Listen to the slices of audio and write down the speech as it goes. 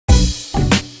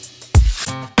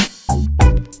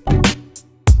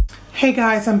Hey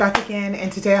guys, I'm back again,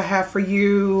 and today I have for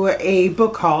you a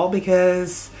book haul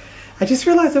because I just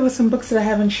realized there was some books that I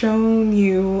haven't shown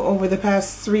you over the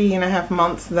past 3.5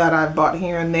 months that I've bought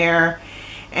here and there,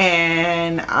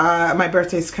 and my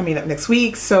birthday is coming up next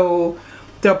week, so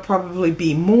there'll probably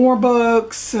be more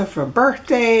books for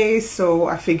birthdays. So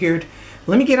I figured,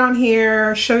 let me get on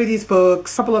here, show you these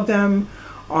books. A couple of them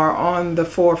are on the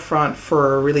forefront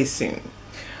for release soon.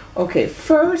 Okay,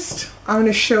 first I'm going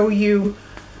to show you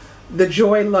The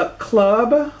Joy Luck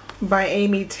Club by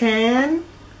Amy Tan.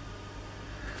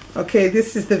 Okay,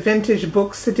 this is the vintage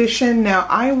books edition. Now,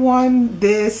 I won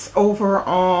this over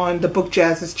on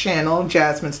TheBookJazz's channel,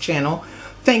 Jasmine's channel.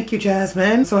 Thank you,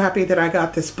 Jasmine. So happy that I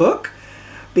got this book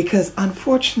because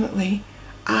unfortunately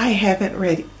I haven't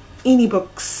read any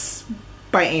books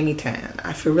by Amy Tan.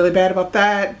 I feel really bad about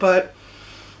that, but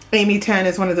Amy Tan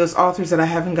is one of those authors that I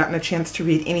haven't gotten a chance to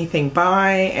read anything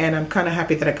by, and I'm kind of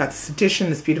happy that I got this edition,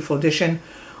 this beautiful edition.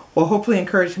 Will hopefully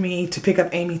encourage me to pick up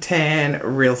Amy Tan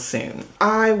real soon.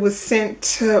 I was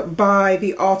sent by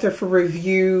the author for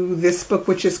review this book,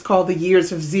 which is called The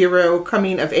Years of Zero,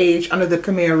 Coming of Age Under the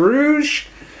Khmer Rouge,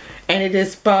 and it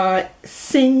is by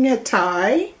Sing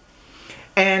Tai.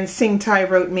 And Sing Tai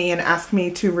wrote me and asked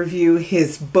me to review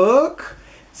his book.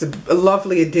 It's a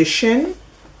lovely edition.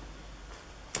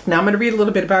 Now I'm going to read a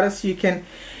little bit about it so you can,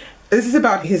 this is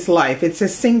about his life. It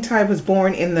says Sing Tai was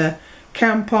born in the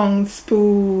Kampong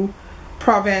Speu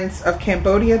province of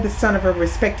Cambodia, the son of a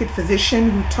respected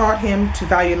physician who taught him to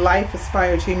value life,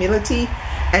 aspire to humility,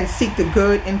 and seek the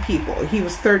good in people. He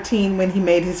was 13 when he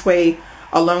made his way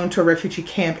alone to a refugee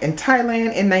camp in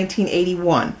Thailand in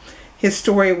 1981. His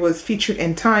story was featured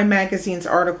in Time magazine's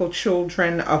article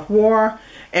Children of War,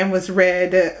 and was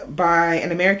read by an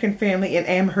American family in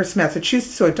Amherst,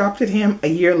 Massachusetts, who adopted him a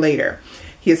year later.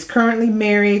 He is currently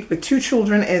married with 2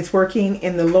 children and is working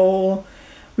in the Lowell,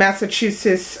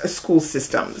 Massachusetts school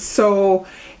system. So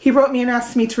he wrote me and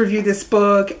asked me to review this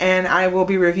book, and I will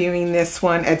be reviewing this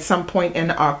one at some point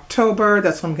in October.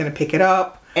 That's when I'm going to pick it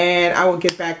up, and I will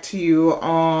get back to you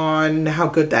on how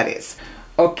good that is.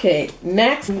 Okay,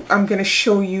 next I'm going to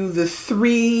show you the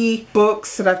 3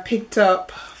 books that I've picked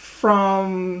up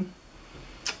from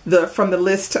the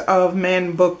list of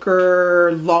Man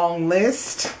Booker long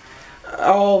list,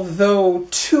 although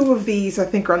 2 of these I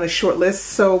think are on the short list.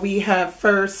 So we have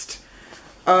first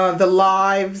The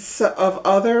Lives of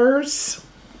Others,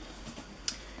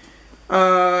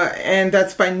 and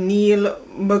that's by Neil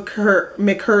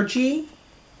Mukherjee.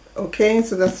 Okay,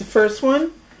 so that's the first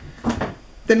one.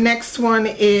 The next one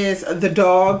is The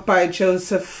Dog by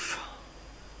Joseph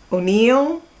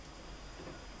O'Neill.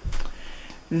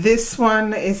 This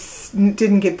one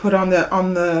didn't get put on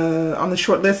the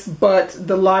short list, but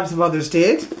The Lives of Others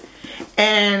did.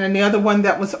 And the other one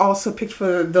that was also picked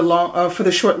for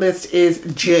the short list is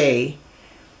Jay,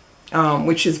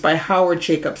 which is by Howard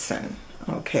Jacobson.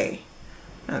 Okay,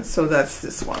 and so that's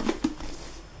this one.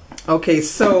 Okay,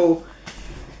 so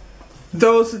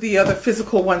those are the other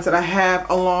physical ones that I have,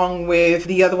 along with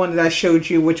the other one that I showed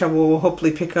you, which I will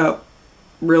hopefully pick up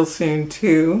real soon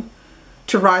too,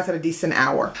 To Rise at a Decent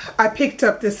Hour. I picked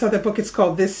up this other book. It's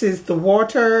called This Is the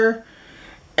Water.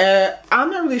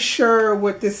 I'm not really sure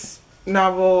what this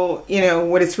novel,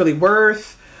 what it's really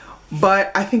worth,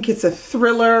 but I think it's a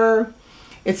thriller.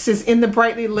 It says, in the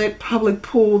brightly lit public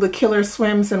pool, the killer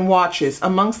swims and watches.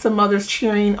 Amongst the mothers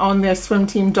cheering on their swim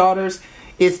team daughters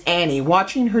is Annie.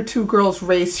 Watching her 2 girls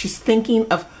race, she's thinking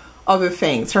of other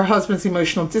things. Her husband's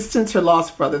emotional distance, her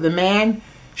lost brother, the man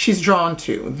she's drawn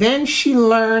to. Then she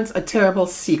learns a terrible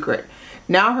secret.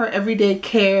 Now her everyday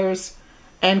cares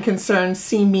and concerns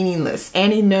seem meaningless.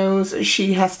 Annie knows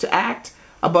she has to act.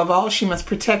 Above all, she must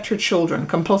protect her children.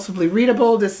 Compulsively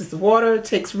readable, This Is the Water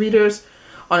takes readers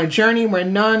on a journey where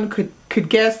none could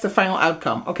guess the final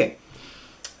outcome. Okay.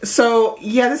 So,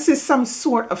 yeah, this is some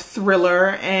sort of thriller,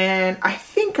 and I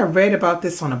think I read about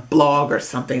this on a blog or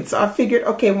something. So I figured,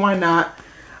 okay, why not?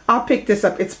 I'll pick this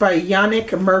up. It's by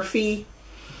Yannick Murphy.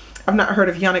 I've not heard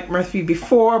of Yannick Murphy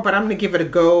before, but I'm going to give it a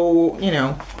go.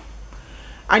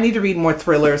 I need to read more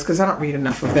thrillers because I don't read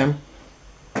enough of them.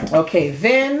 Okay,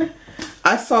 then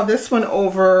I saw this one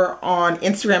over on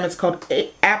Instagram. It's called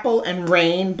Apple and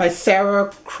Rain by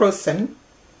Sarah Croson.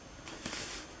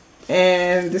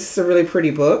 And this is a really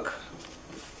pretty book.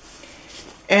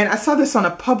 And I saw this on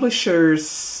a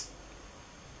publisher's,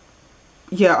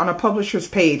 on a publisher's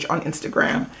page on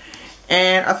Instagram.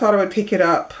 And I thought I would pick it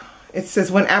up. It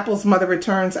says, when Apple's mother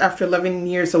returns after 11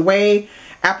 years away,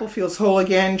 Apple feels whole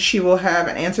again. She will have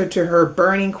an answer to her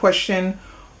burning question,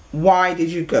 why did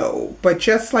you go? But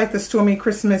just like the stormy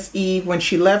Christmas Eve when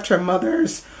she left her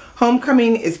mother's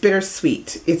Homecoming is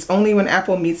bittersweet. It's only when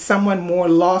Apple meets someone more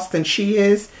lost than she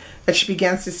is that she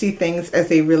begins to see things as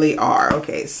they really are.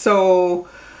 Okay, so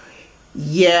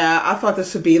yeah, I thought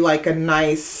this would be like a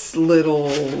nice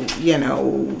little, you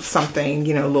know, something,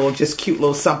 you know, little just cute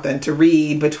little something to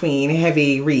read between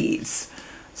heavy reads.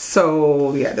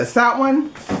 So yeah, that's that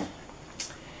one.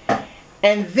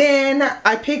 And then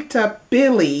I picked up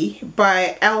Billy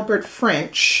by Albert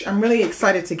French. I'm really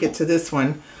excited to get to this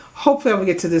one. Hopefully I will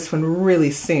get to this one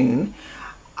really soon.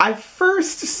 I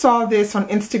first saw this on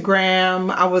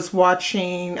Instagram. I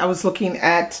was looking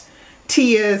at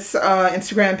Tia's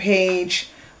Instagram page.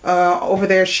 Over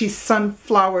there, she's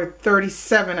Sunflower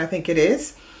 37, I think it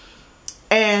is.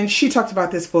 And she talked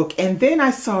about this book. And then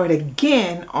I saw it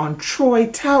again on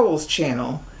Troi Towel's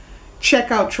channel.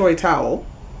 Check out Troi Towel.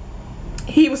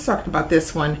 He was talking about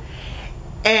this one,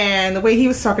 and the way he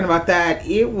was talking about that,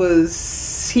 he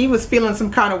was feeling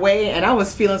some kind of way, and I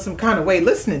was feeling some kind of way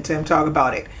listening to him talk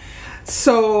about it.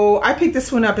 So I picked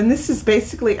this one up, and this is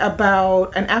basically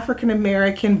about an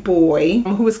African-American boy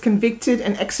who was convicted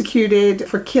and executed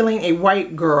for killing a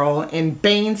white girl in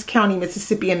Baines County,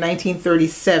 Mississippi in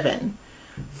 1937.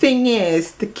 Thing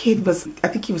is, the kid was, I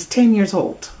think he was 10 years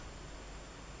old.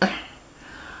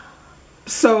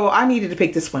 So I needed to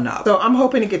pick this one up. So I'm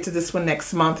hoping to get to this one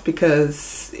next month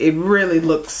because it really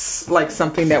looks like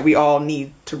something that we all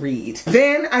need to read.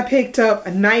 Then I picked up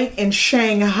A Night in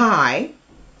Shanghai.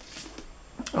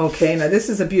 Okay, now this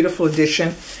is a beautiful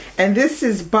edition. And this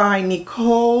is by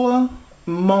Nicole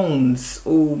Mons.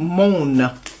 Ooh,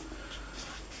 Mon.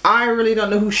 I really don't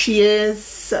know who she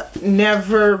is.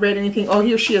 Never read anything. Oh,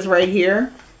 here she is right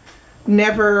here.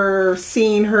 Never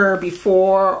seen her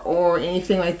before or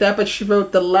anything like that, but she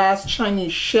wrote The Last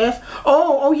Chinese Chef.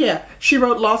 Oh yeah, she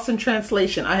wrote Lost in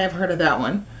Translation. I have heard of that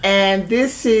one. And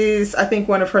this is, I think,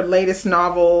 one of her latest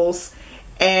novels.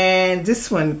 And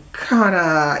this one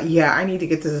kinda, yeah, I need to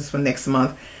get to this one next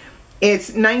month. It's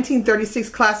 1936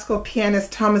 classical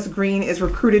pianist Thomas Green is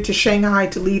recruited to Shanghai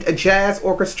to lead a jazz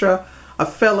orchestra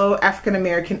of fellow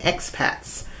African-American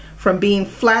expats. From being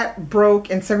flat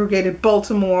broke in segregated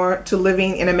Baltimore to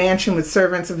living in a mansion with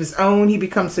servants of his own, he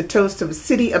becomes the toast of a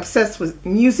city obsessed with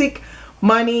music,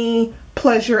 money,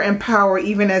 pleasure, and power,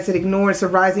 even as it ignores the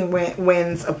rising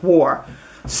winds of war.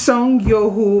 Song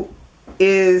Yo-Hu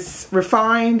is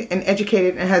refined and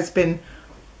educated and has been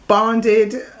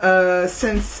bonded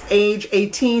since age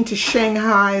 18 to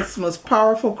Shanghai's most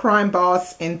powerful crime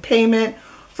boss in payment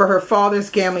for her father's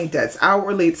gambling debts.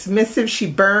 Outwardly submissive, she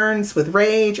burns with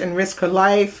rage and risks her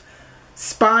life,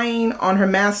 spying on her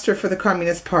master for the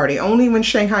Communist Party. Only when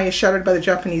Shanghai is shattered by the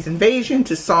Japanese invasion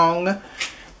do Song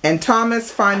and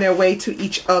Thomas find their way to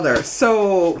each other.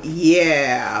 So,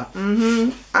 yeah.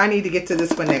 I need to get to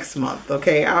this one next month,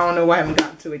 okay? I don't know why I haven't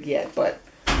gotten to it yet, but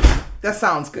that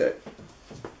sounds good.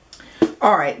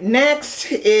 Alright,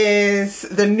 next is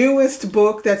the newest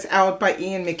book that's out by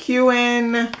Ian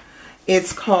McEwan.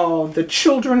 It's called The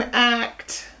Children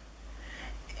Act.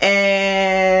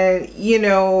 And, you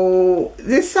know,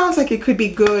 this sounds like it could be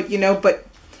good, you know, but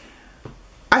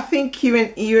I think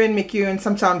Ian McEwan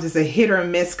sometimes is a hit or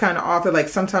miss kind of author. Like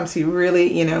sometimes he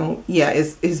really, you know, yeah,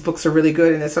 his books are really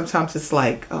good. And then sometimes it's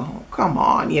like, oh, come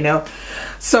on, you know.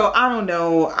 So I don't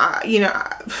know. I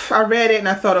read it and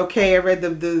I thought, okay, I read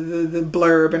the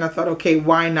blurb and I thought, okay,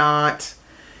 why not?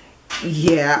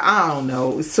 Yeah, I don't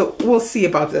know. So we'll see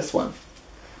about this one.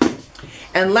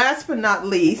 And last but not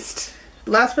least,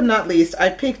 I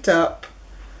picked up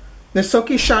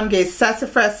Nasoki Shange's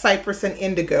Sassafrass, Cypress, and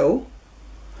Indigo.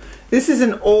 This is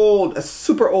a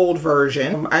super old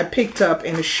version. I picked up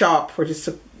in the shop for just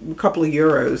a couple of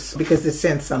euros because it's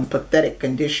in some pathetic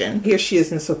condition. Here she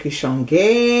is, Nasoki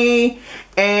Shange.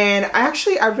 And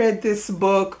I read this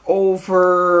book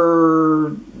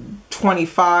over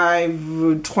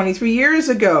 23 years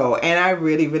ago, and I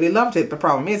really, really loved it. The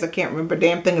problem is I can't remember a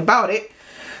damn thing about it.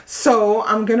 So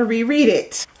I'm going to reread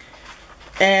it.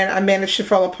 And I managed to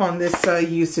fall upon this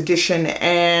used edition.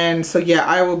 And so yeah,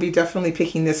 I will be definitely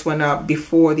picking this one up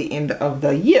before the end of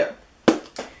the year.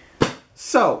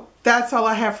 So that's all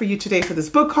I have for you today for this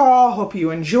book haul. Hope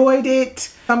you enjoyed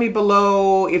it. Tell me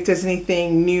below if there's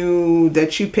anything new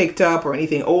that you picked up or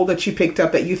anything old that you picked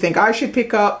up that you think I should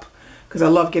pick up, because I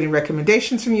love getting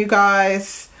recommendations from you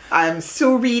guys. I'm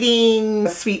still reading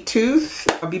Sweet Tooth.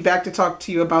 I'll be back to talk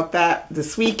to you about that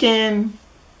this weekend.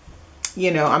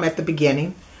 You know, I'm at the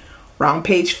beginning, around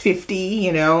page 50,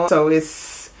 you know, so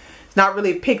it's not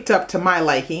really picked up to my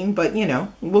liking, but you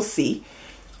know, we'll see.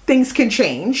 Things can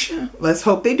change. Let's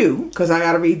hope they do, because I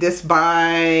got to read this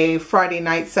by Friday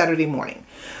night, Saturday morning.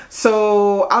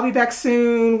 So I'll be back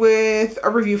soon with a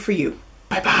review for you.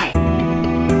 Bye-bye.